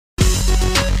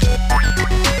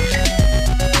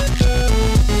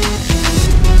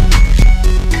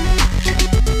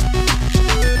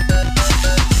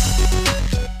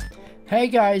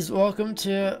guys, welcome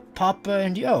to Papa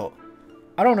and Yo.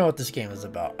 I don't know what this game is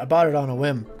about. I bought it on a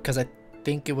whim because I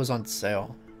think it was on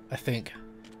sale. I think.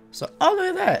 So, oh,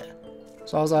 look at that.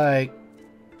 So I was like,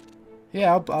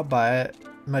 yeah, I'll buy it.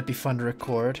 It might be fun to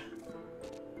record.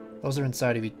 Those are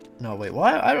inside of you. No, wait,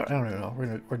 what? I don't even know.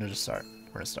 We're gonna just start.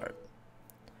 We're gonna start.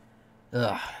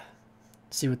 Ugh.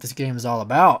 See what this game is all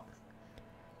about.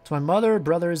 To my mother,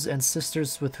 brothers, and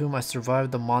sisters with whom I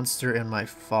survived the monster and my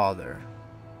father.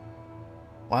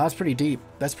 Wow, that's pretty deep.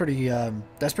 That's pretty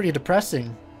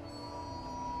depressing.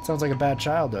 Sounds like a bad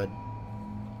childhood.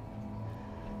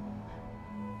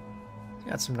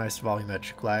 Got some nice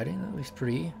volumetric lighting. That looks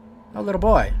pretty. Oh, little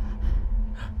boy.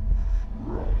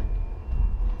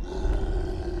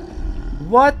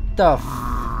 What the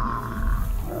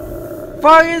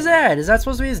fuck is that? Is that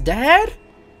supposed to be his dad?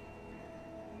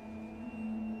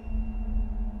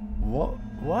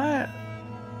 What?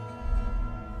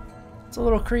 It's a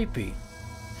little creepy.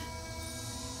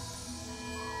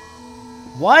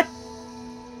 What?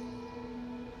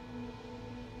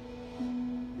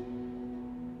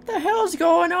 What the hell's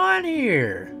going on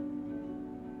here?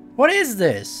 What is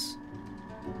this?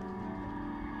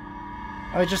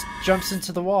 Oh, it just jumps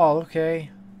into the wall,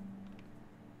 okay.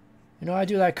 You know, I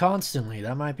do that constantly.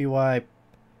 That might be why I'm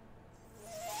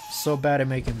so bad at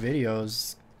making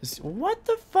videos. What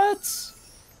the futz?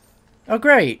 Oh,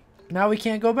 great. Now we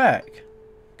can't go back.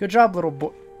 Good job, little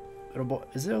boy. Little boy.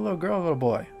 Is it a little girl or a little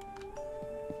boy?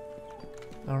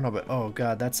 I don't know, but oh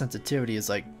god, that sensitivity is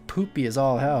like poopy as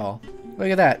all hell.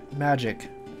 Look at that. Magic.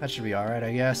 That should be alright,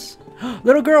 I guess.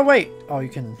 Little girl, wait! Oh, you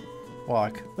can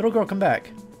walk. Little girl, come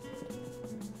back.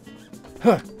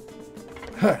 Huh.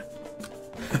 Huh.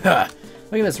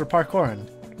 Look at this, we're parkouring.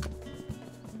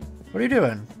 What are you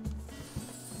doing?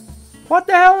 What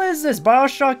the hell is this?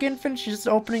 Bioshock Infant? She's just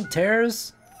opening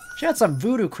tears? She had some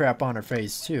voodoo crap on her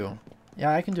face, too.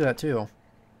 Yeah, I can do that, too.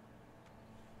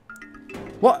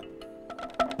 What?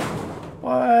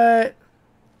 What?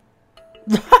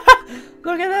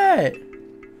 Look at that!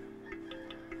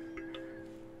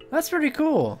 That's pretty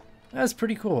cool. That's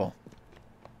pretty cool.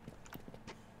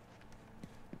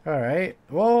 Alright,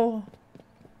 well,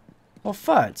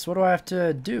 futz, what do I have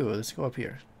to do? Let's go up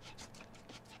here.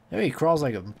 Maybe he crawls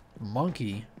like a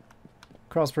monkey.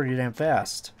 Crawls pretty damn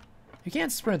fast. You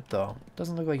can't sprint though.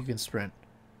 Doesn't look like you can sprint.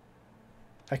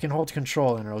 I can hold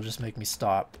control and it'll just make me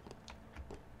stop.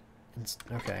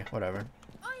 Okay, whatever.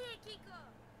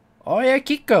 Oh yeah,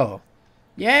 Kiko!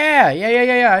 Yeah,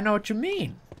 I know what you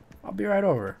mean. I'll be right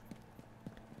over.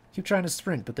 Keep trying to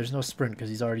sprint, but there's no sprint because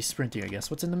he's already sprinting, I guess.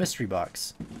 What's in the mystery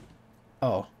box?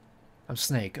 Oh, I'm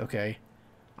Snake. Okay,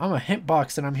 I'm a hint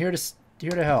box, and I'm here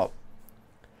to help.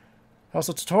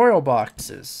 Also, tutorial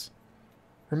boxes.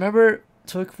 Remember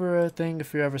to look for a thing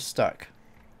if you're ever stuck.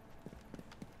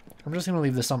 I'm just gonna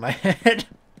leave this on my head.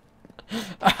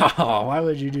 Oh, why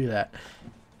would you do that?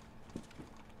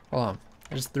 Hold on,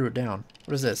 I just threw it down.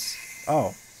 What is this?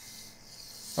 Oh.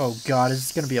 Oh god, is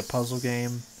this gonna be a puzzle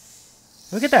game?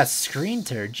 Look at that screen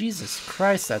tear. Jesus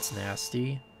Christ, that's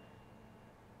nasty.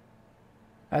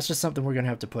 That's just something we're gonna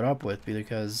have to put up with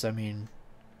because, I mean,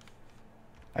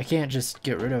 I can't just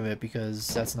get rid of it because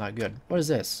that's not good. What is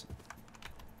this?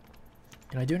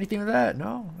 Can I do anything with that?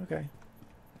 No? Okay.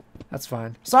 That's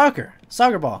fine. Soccer!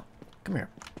 Soccer ball! Come here.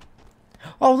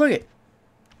 Oh, look it!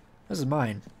 This is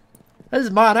mine. This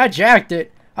is mine. I jacked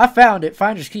it. I found it.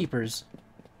 Finders keepers.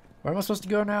 Where am I supposed to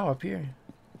go now? Up here.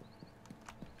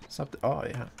 Something. Oh,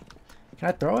 yeah. Can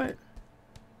I throw it?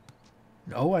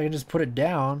 No, I can just put it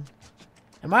down.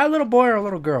 Am I a little boy or a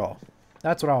little girl?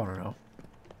 That's what I want to know.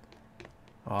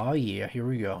 Oh, yeah. Here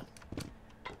we go.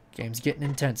 Game's getting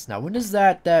intense now. When does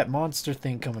that monster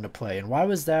thing come into play? And why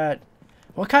was that?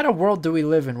 What kind of world do we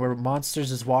live in where monsters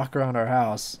just walk around our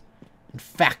house and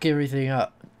fuck everything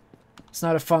up? It's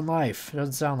not a fun life. It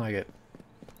doesn't sound like it.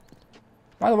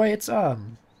 By the way, it's I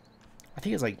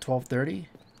think it's like 12:30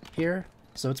 here,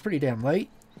 so it's pretty damn late.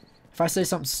 If I say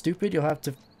something stupid, you'll have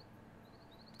to.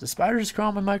 The spider just crawl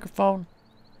on my microphone?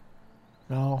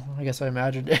 No, I guess I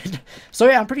imagined it. So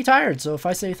yeah, I'm pretty tired. So if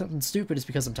I say something stupid, it's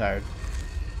because I'm tired.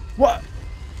 What?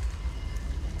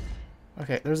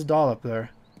 Okay, there's a doll up there.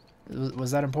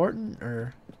 Was that important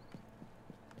or?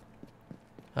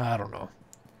 I don't know.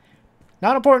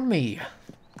 Not important to me.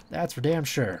 That's for damn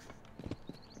sure.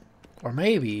 Or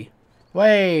maybe.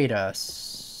 Wait a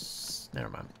never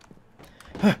mind.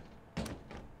 Huh.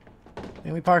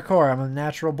 Maybe parkour. I'm a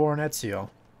natural born Ezio.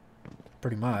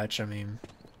 Pretty much. I mean,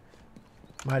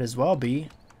 might as well be.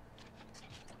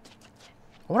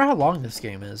 I wonder how long this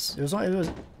game is. It's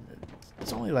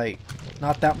only like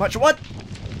not that much. What?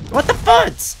 What the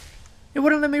fudge? It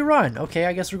wouldn't let me run. Okay,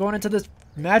 I guess we're going into this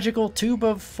magical tube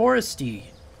of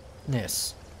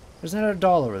forestiness. There's another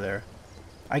doll over there.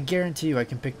 I guarantee you I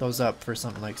can pick those up for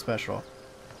something like special.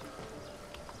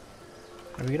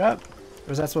 Can we get up? Or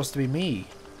was that supposed to be me?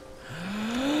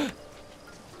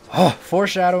 Oh,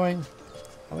 foreshadowing.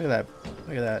 Oh, look at that.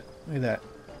 Look at that. Look at that.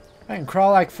 I can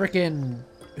crawl like freaking...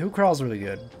 Who crawls really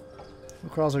good? Who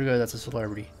crawls really good that's a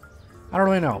celebrity? I don't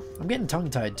really know. I'm getting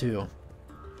tongue-tied too.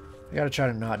 I gotta try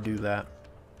to not do that.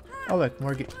 Oh look,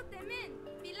 more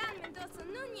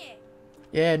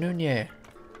Yeah, Nunye.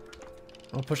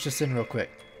 I'll push this in real quick.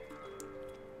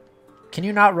 Can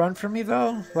you not run from me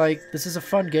though? Like, this is a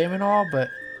fun game and all, but...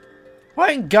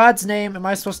 What in God's name am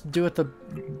I supposed to do with the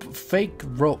fake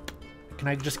rope? Can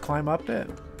I just climb up it?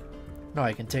 No,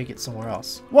 I can take it somewhere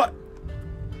else. What?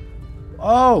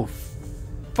 Oh,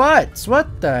 Futz,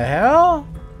 what the hell?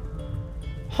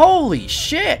 Holy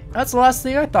shit! That's the last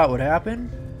thing I thought would happen.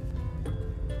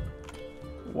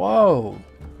 Whoa.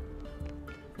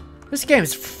 This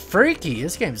game's freaky.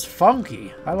 This game's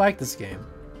funky. I like this game.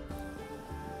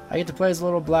 I get to play as a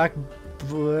little black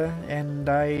boy, and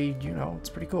you know, it's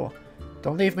pretty cool.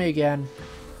 Don't leave me again.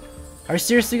 Are you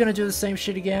seriously gonna do the same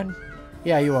shit again?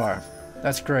 Yeah, you are.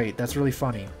 That's great. That's really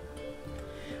funny.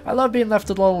 I love being left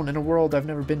alone in a world I've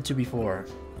never been to before.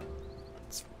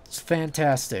 It's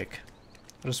fantastic.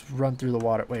 I'll just run through the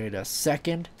water. Wait a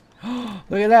second.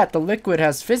 Look at that. The liquid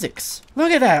has physics.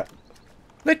 Look at that.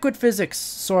 Liquid physics,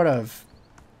 sort of.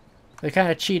 They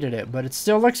kind of cheated it, but it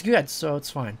still looks good, so it's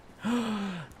fine.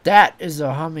 That is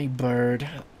a hummingbird.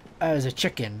 That is a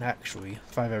chicken, actually,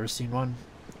 if I've ever seen one.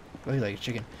 Really like a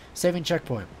chicken. Saving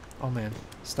checkpoint. Oh man,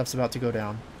 stuff's about to go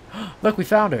down. Look, we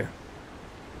found her.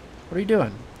 What are you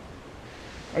doing?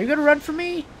 Are you gonna run from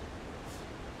me?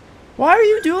 Why are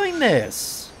you doing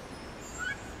this?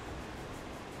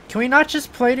 Can we not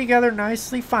just play together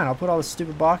nicely? Fine, I'll put all the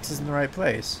stupid boxes in the right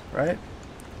place, right?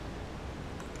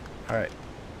 Alright.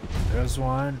 There's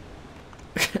one.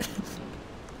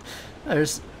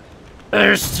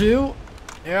 There's two.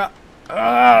 Yeah.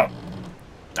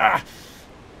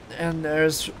 And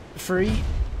there's free.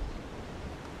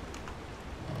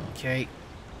 Okay.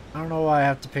 I don't know why I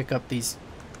have to pick up these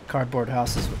cardboard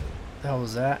houses. What the hell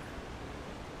was that?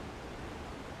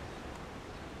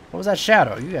 What was that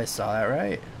shadow? You guys saw that,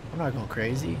 right? I'm not going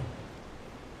crazy.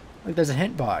 Look, there's a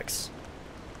hint box.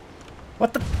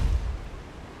 What the?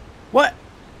 What?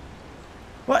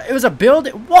 What? It was a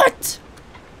building? What?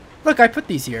 Look, I put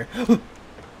these here. Okay,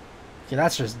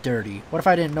 that's just dirty. What if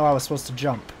I didn't know I was supposed to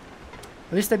jump?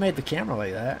 At least they made the camera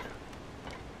like that.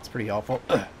 It's pretty awful.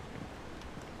 Ugh.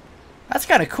 That's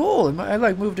kind of cool. I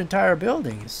like moved entire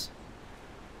buildings.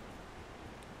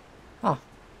 Huh.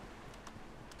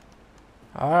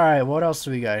 Alright, what else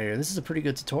do we got here? This is a pretty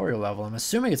good tutorial level. I'm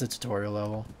assuming it's a tutorial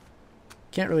level.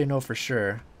 Can't really know for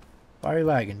sure. Why are you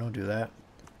lagging? Don't do that.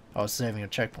 Oh, it's saving a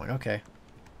checkpoint. Okay.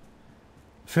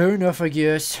 Fair enough, I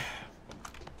guess.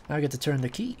 Now I get to turn the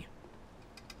key.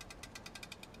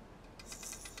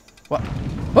 What?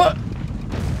 What?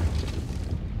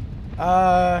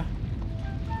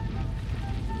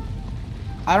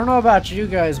 I don't know about you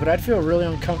guys, but I'd feel really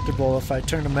uncomfortable if I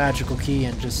turned a magical key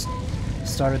and just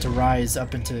started to rise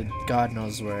up into God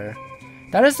knows where.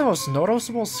 That is the most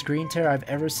noticeable screen tear I've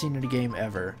ever seen in a game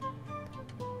ever.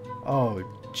 Oh,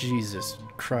 Jesus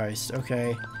Christ.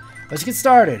 Okay. Let's get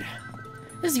started.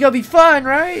 This is gonna be fun,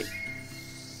 right?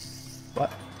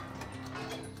 What?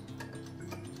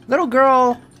 Little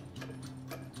girl.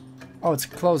 Oh, it's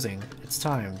closing. It's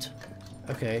timed.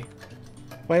 Okay.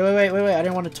 Wait. I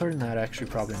didn't want to turn that, actually.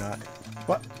 Probably not.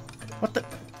 What? What the?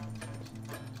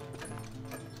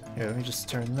 Here, let me just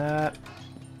turn that.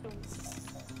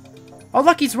 Oh,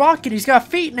 look, he's rocking. He's got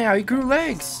feet now. He grew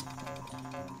legs.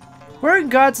 Where in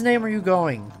God's name are you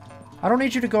going? I don't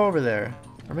need you to go over there.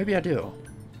 Or maybe I do.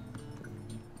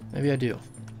 Maybe I do.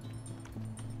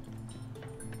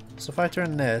 So if I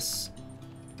turn this,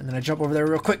 and then I jump over there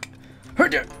real quick.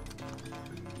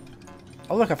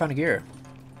 Oh, look, I found a gear.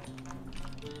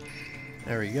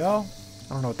 There we go.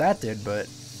 I don't know what that did, but...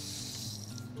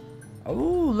 Oh,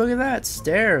 look at that.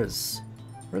 Stairs.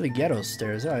 Really ghetto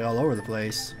stairs. They're like all over the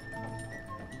place.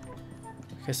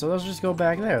 Okay, so let's just go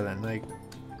back there then. Like,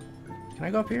 can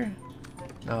I go up here?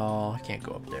 No, I can't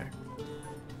go up there.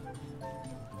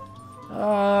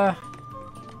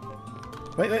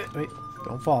 Wait.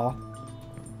 Don't fall.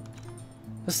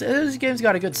 This game's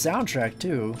got a good soundtrack,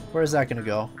 too. Where's that gonna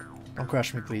go? Don't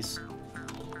crush me, please.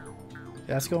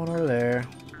 That's going over there.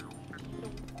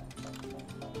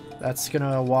 That's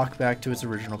gonna walk back to its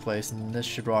original place, and this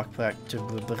should walk back to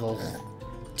little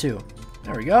 2.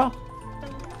 There we go.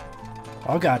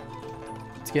 Oh god.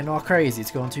 It's getting all crazy.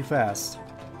 It's going too fast.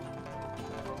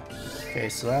 Okay,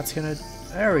 so that's gonna...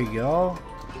 There we go.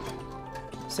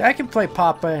 See, I can play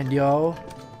Papa and Yo.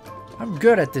 I'm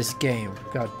good at this game.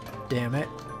 God damn it.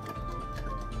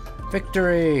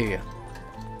 Victory!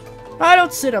 I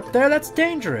don't sit up there. That's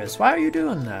dangerous. Why are you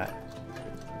doing that?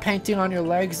 Painting on your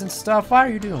legs and stuff. Why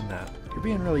are you doing that? You're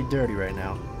being really dirty right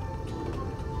now.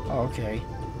 Oh, okay.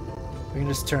 We can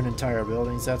just turn entire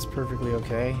buildings. That's perfectly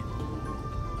okay.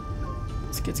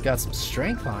 This kid's got some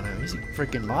strength on him. He's a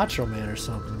freaking macho man or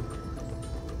something.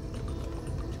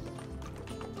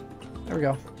 There we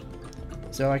go.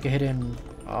 Is there like a hidden...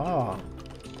 Oh.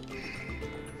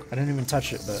 I didn't even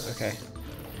touch it, but okay.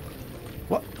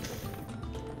 What?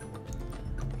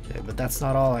 Okay, but that's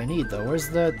not all I need, though. Where's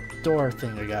the door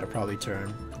thing I gotta probably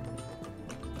turn?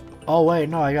 Oh, wait,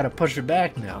 no, I gotta push it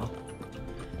back now.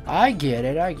 I get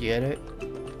it, I get it.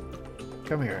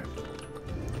 Come here.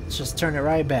 Let's just turn it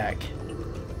right back.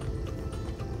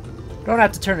 Don't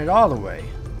have to turn it all the way.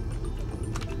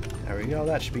 There we go,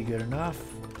 that should be good enough.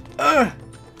 Ugh!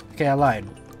 Okay, I lied.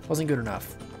 Wasn't good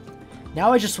enough.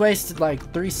 Now I just wasted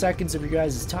like 3 seconds of your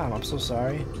guys' time. I'm so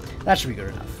sorry. That should be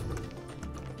good enough.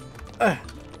 Ugh.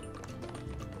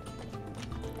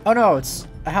 Oh no, it's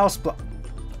a house block.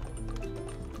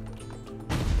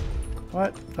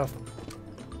 What the f—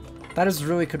 That is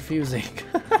really confusing.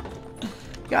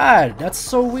 God, that's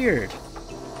so weird.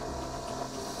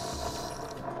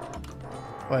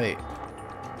 Wait.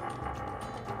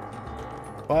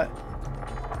 What?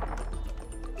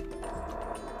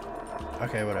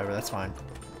 Okay, whatever, that's fine.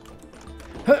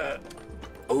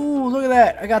 Ooh, look at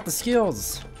that! I got the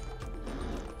skills!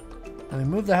 Let me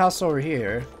move the house over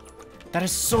here. That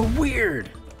is so weird!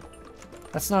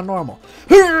 That's not normal.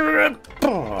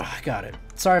 Oh, got it.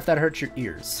 Sorry if that hurt your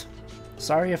ears.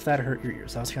 Sorry if that hurt your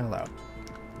ears. That was kind of loud.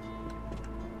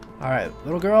 Alright,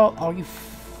 little girl. Oh, you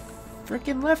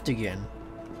freaking left again.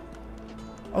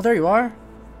 Oh, there you are.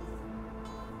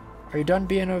 Are you done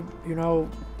being a, you know,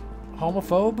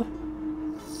 homophobe?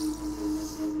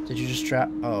 Did you just trap?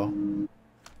 Oh.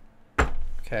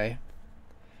 Okay.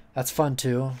 That's fun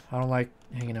too. I don't like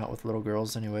hanging out with little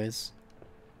girls anyways.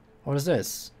 What is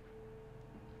this?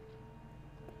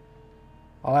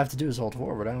 All I have to do is hold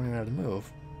forward. I don't even have to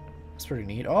move. That's pretty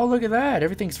neat. Oh, look at that.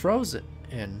 Everything's frozen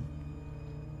in.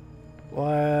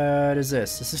 What is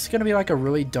this? Is this going to be like a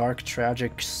really dark,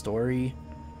 tragic story?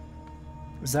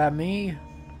 Is that me?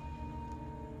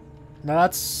 No,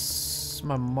 that's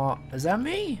my mom. Is that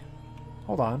me?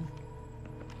 Hold on.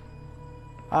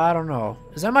 I don't know.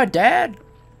 Is that my dad?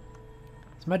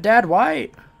 Is my dad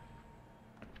white?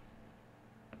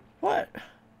 What?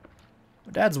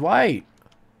 My dad's white.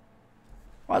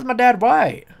 Why is my dad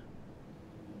white?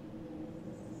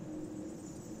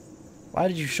 Why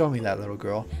did you show me that, little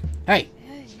girl? Hey!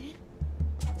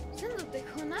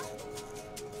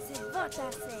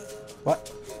 What?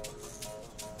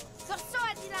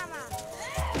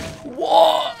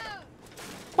 What?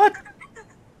 What?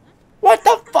 What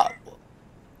the fuck?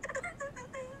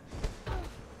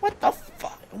 What the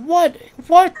fuck? What?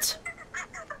 What?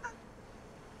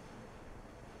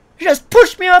 You just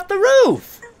pushed me off the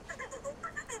roof!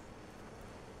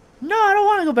 No, I don't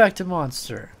want to go back to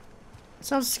Monster. It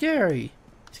sounds scary.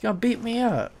 He's gonna beat me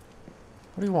up.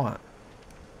 What do you want?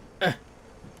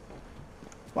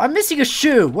 Well, I'm missing a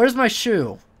shoe. Where's my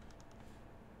shoe?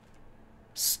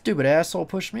 Stupid asshole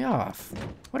pushed me off.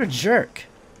 What a jerk.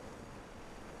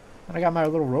 And I got my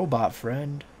little robot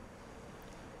friend.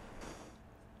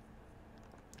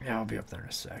 Yeah, I'll be up there in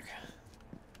a sec.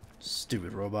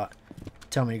 Stupid robot.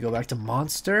 Tell me to go back to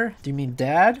Monster? Do you mean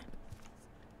Dad?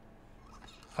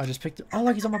 I just picked it. Oh,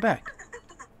 look, he's on my back.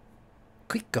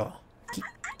 Chico.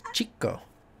 Chico.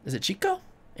 Is it Chico?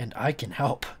 And I can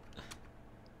help.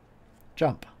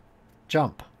 Jump.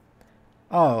 Jump.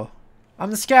 Oh.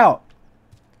 I'm the scout.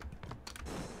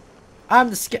 I'm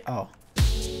the scout. Oh.